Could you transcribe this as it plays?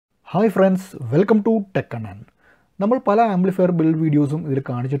Hi friends, welcome to Tech Anand. നമ്മൾ പല amplifier build വീഡിയോസും ഇതിൽ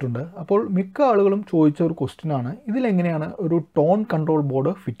കാണിച്ചിട്ടുണ്ട്. അപ്പോൾ മിക്ക ആളുകളും ചോദിച്ച ഒരു ക്വസ്റ്റ്യൻ ആണ്, ഇതിലെങ്ങനെയാണ് ഒരു ടോൺ കൺട്രോൾ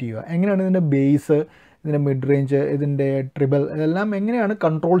ബോർഡ് ഫിറ്റ് ചെയ്യുക, എങ്ങനെയാണ് ഇതിൻ്റെ ബേസ്, ഇതിൻ്റെ മിഡ് റേഞ്ച്, ഇതിൻ്റെ ട്രിബിൾ ഇതെല്ലാം എങ്ങനെയാണ്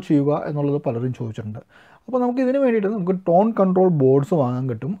കൺട്രോൾ ചെയ്യുക എന്നുള്ളത് പലരും ചോദിച്ചിട്ടുണ്ട്. അപ്പോൾ നമുക്ക് ഇതിന് വേണ്ടിയിട്ട് നമുക്ക് ടോൺ കൺട്രോൾ ബോർഡ്സ് വാങ്ങാൻ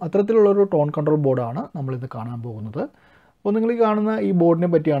കിട്ടും. അത്തരത്തിലുള്ളൊരു ടോൺ കൺട്രോൾ ബോർഡാണ് നമ്മളിത് കാണാൻ പോകുന്നത്. അപ്പോൾ നിങ്ങൾ ഈ കാണുന്ന ഈ ബോർഡിനെ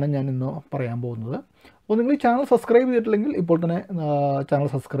പറ്റിയാണ് ഞാൻ ഇന്ന് പറയാൻ പോകുന്നത്. അപ്പോൾ നിങ്ങൾ ഈ ചാനൽ സബ്സ്ക്രൈബ് ചെയ്തിട്ടില്ലെങ്കിൽ ഇപ്പോൾ തന്നെ ചാനൽ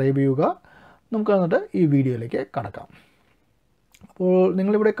സബ്സ്ക്രൈബ് ചെയ്യുക. നമുക്ക് എന്നിട്ട് ഈ വീഡിയോയിലേക്ക് കടക്കാം. അപ്പോൾ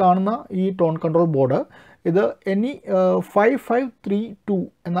നിങ്ങളിവിടെ കാണുന്ന ഈ ടോൺ കൺട്രോൾ ബോർഡ് ഇത് NE 5532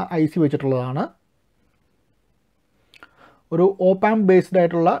 എന്ന IC വെച്ചിട്ടുള്ളതാണ്. ഒരു ഓപ്പാമ്പ് ബേസ്ഡ്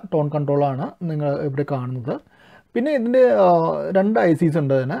ആയിട്ടുള്ള ടോൺ കൺട്രോളാണ് നിങ്ങൾ ഇവിടെ കാണുന്നത്. പിന്നെ ഇതിൻ്റെ രണ്ട് ICs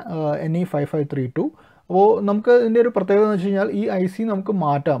ഉണ്ട് ഇതിന്, NE 5532. അപ്പോൾ നമുക്ക് ഇതിൻ്റെ ഒരു പ്രത്യേകത എന്ന് വെച്ച് കഴിഞ്ഞാൽ ഈ IC നമുക്ക്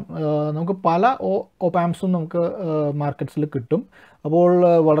മാറ്റാം. നമുക്ക് പല ഓപ്പാംപ്സും നമുക്ക് മാർക്കറ്റ്സിൽ കിട്ടും. അപ്പോൾ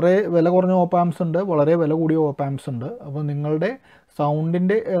വളരെ വില കുറഞ്ഞ ഓപ്പാംപ്സ് ഉണ്ട്, വളരെ വില കൂടിയ ഓപ്പാംപ്സ് ഉണ്ട്. അപ്പോൾ നിങ്ങളുടെ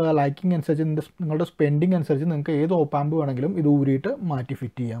സൗണ്ടിൻ്റെ ലൈക്കിംഗ് അനുസരിച്ച്, നിങ്ങളുടെ സ്പെൻഡിങ് അനുസരിച്ച് നിങ്ങൾക്ക് ഏത് ഓപ്പാമ്പ് വേണമെങ്കിലും ഇത് ഊരിയിട്ട് മാറ്റി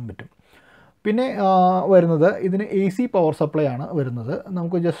ഫിറ്റ് ചെയ്യാൻ പറ്റും. പിന്നെ വരുന്നത് ഇതിന് AC പവർ സപ്ലൈ ആണ് വരുന്നത്.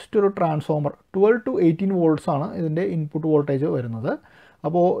 നമുക്ക് ജസ്റ്റ് ഒരു ട്രാൻസ്ഫോമർ 12 to 18 volts ആണ് ഇതിൻ്റെ ഇൻപുട്ട് വോൾട്ടേജ് വരുന്നത്.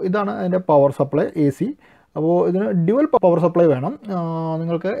 അപ്പോൾ ഇതാണ് അതിൻ്റെ പവർ സപ്ലൈ AC. അപ്പോൾ ഇതിന് ഡ്യുവൽ പവർ സപ്ലൈ വേണം.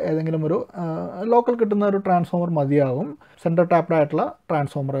 നിങ്ങൾക്ക് ഏതെങ്കിലും ഒരു ലോക്കൽ കിട്ടുന്ന ഒരു ട്രാൻസ്ഫോമർ മതിയാകും. സെൻറ്റർ ടാപ്ഡ് ആയിട്ടുള്ള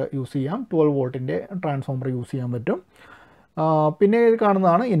ട്രാൻസ്ഫോമർ യൂസ് ചെയ്യാം. 12 വോൾട്ടിൻ്റെ ട്രാൻസ്ഫോമർ യൂസ് ചെയ്യാൻ പറ്റും. പിന്നെ ഇത്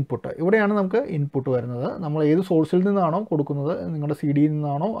കാണുന്നതാണ് ഇൻപുട്ട്. ഇവിടെയാണ് നമുക്ക് ഇൻപുട്ട് വരുന്നത്. നമ്മൾ ഏത് സോഴ്സിൽ നിന്നാണോ കൊടുക്കുന്നത്, നിങ്ങളുടെ CD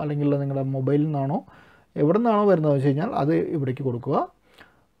നിന്നാണോ അല്ലെങ്കിൽ നിങ്ങളുടെ മൊബൈലിൽ നിന്നാണോ എവിടെ നിന്നാണോ വരുന്നത് വെച്ച് കഴിഞ്ഞാൽ അത് ഇവിടേക്ക് കൊടുക്കുക.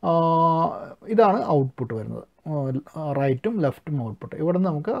 ഇതാണ് ഔട്ട്പുട്ട് വരുന്നത്, റൈറ്റും ലെഫ്റ്റും ഔട്ട്പുട്ട്. ഇവിടെ നിന്ന്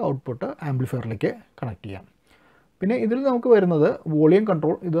നമുക്ക് ഔട്ട്പുട്ട് ആംപ്ലിഫയറിലേക്ക് കണക്ട് ചെയ്യാം. പിന്നെ ഇതിൽ നമുക്ക് വരുന്നത് വോളിയം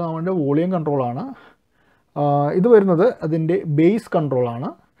കൺട്രോൾ. ഇത് നമ്മുടെ വോളിയം കൺട്രോളാണ്. ഇത് വരുന്നത് അതിൻ്റെ ബേസ് കൺട്രോളാണ്.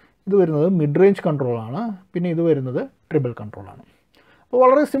 ഇത് വരുന്നത് മിഡ് റേഞ്ച് കൺട്രോളാണ്. പിന്നെ ഇത് വരുന്നത് ട്രിബിൾ കൺട്രോളാണ്. അപ്പോൾ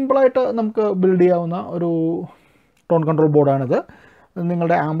വളരെ സിമ്പിളായിട്ട് നമുക്ക് ബിൽഡ് ചെയ്യാവുന്ന ഒരു ടോൺ കൺട്രോൾ ബോർഡാണിത്.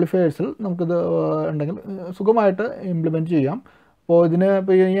 നിങ്ങളുടെ ആംപ്ലിഫയേഴ്സിൽ നമുക്കിത് ഉണ്ടെങ്കിൽ സുഖമായിട്ട് ഇംപ്ലിമെൻറ്റ് ചെയ്യാം. അപ്പോൾ ഇതിന്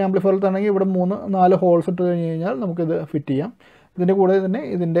ഇപ്പോൾ ഈ ആംപ്ലിഫയറിൽ തന്നെ ഇവിടെ 3-4 ഹോൾസ് ഇട്ട് കഴിഞ്ഞ് കഴിഞ്ഞാൽ നമുക്കിത് ഫിറ്റ് ചെയ്യാം. ഇതിൻ്റെ കൂടെ തന്നെ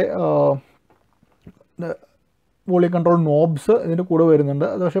ഇതിൻ്റെ വോളിയം കൺട്രോൾ നോബ്സ് ഇതിൻ്റെ കൂടെ വരുന്നുണ്ട്.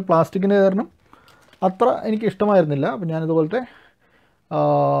 അത് പക്ഷേ പ്ലാസ്റ്റിക്കിൻ്റെ കാരണം അത്ര എനിക്ക് ഇഷ്ടമായിരുന്നില്ല. അപ്പോൾ ഞാനിതുപോലത്തെ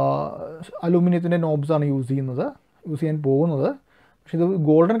അലൂമിനിയത്തിൻ്റെ നോബ്സാണ് യൂസ് ചെയ്യാൻ പോകുന്നത്. പക്ഷേ ഇത്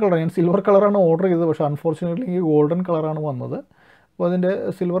ഗോൾഡൻ കളർ, ഞാൻ സിൽവർ കളറാണ് ഓർഡർ ചെയ്തത്. പക്ഷേ അൺഫോർച്ചുനേറ്റ്ലി എനിക്ക് ഗോൾഡൻ കളറാണ് വന്നത്. അപ്പോൾ അതിൻ്റെ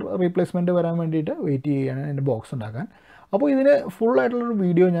സിൽവർ റീപ്ലേസ്മെൻറ്റ് വരാൻ വേണ്ടിയിട്ട് വെയിറ്റ് ചെയ്യുകയാണ് എൻ്റെ ബോക്സ് ഉണ്ടാക്കാൻ. അപ്പോൾ ഇതിന് ഫുള്ളായിട്ടുള്ളൊരു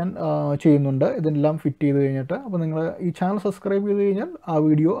വീഡിയോ ഞാൻ ചെയ്യുന്നുണ്ട്, ഇതെല്ലാം ഫിറ്റ് ചെയ്ത് കഴിഞ്ഞിട്ട്. അപ്പോൾ നിങ്ങൾ ഈ ചാനൽ സബ്സ്ക്രൈബ് ചെയ്ത് കഴിഞ്ഞാൽ ആ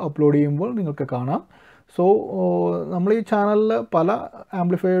വീഡിയോ അപ്ലോഡ് ചെയ്യുമ്പോൾ നിങ്ങൾക്ക് കാണാം. സോ നമ്മൾ ഈ ചാനലിൽ പല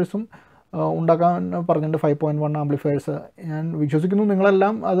ആംപ്ലിഫയേഴ്സും ഉണ്ടാക്കാൻ പറഞ്ഞിട്ടുണ്ട്. 5.1 ആംപ്ലിഫയേഴ്സ് ഞാൻ വിശ്വസിക്കുന്നു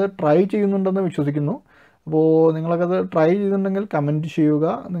നിങ്ങളെല്ലാം അത് ട്രൈ ചെയ്യുന്നുണ്ടെന്ന് വിശ്വസിക്കുന്നു. അപ്പോൾ നിങ്ങളൊക്കെ അത് ട്രൈ ചെയ്തിട്ടുണ്ടെങ്കിൽ കമൻറ്റ് ചെയ്യുക.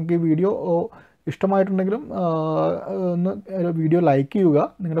 നിങ്ങൾക്ക് ഈ വീഡിയോ ഇഷ്ടമായിട്ടുണ്ടെങ്കിലും ഒന്ന് വീഡിയോ ലൈക്ക് ചെയ്യുക,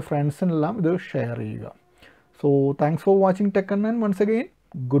 നിങ്ങളുടെ ഫ്രണ്ട്സിനെല്ലാം ഇത് ഷെയർ ചെയ്യുക. So thanks for watching Tech Anand. Once again,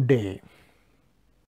 good day.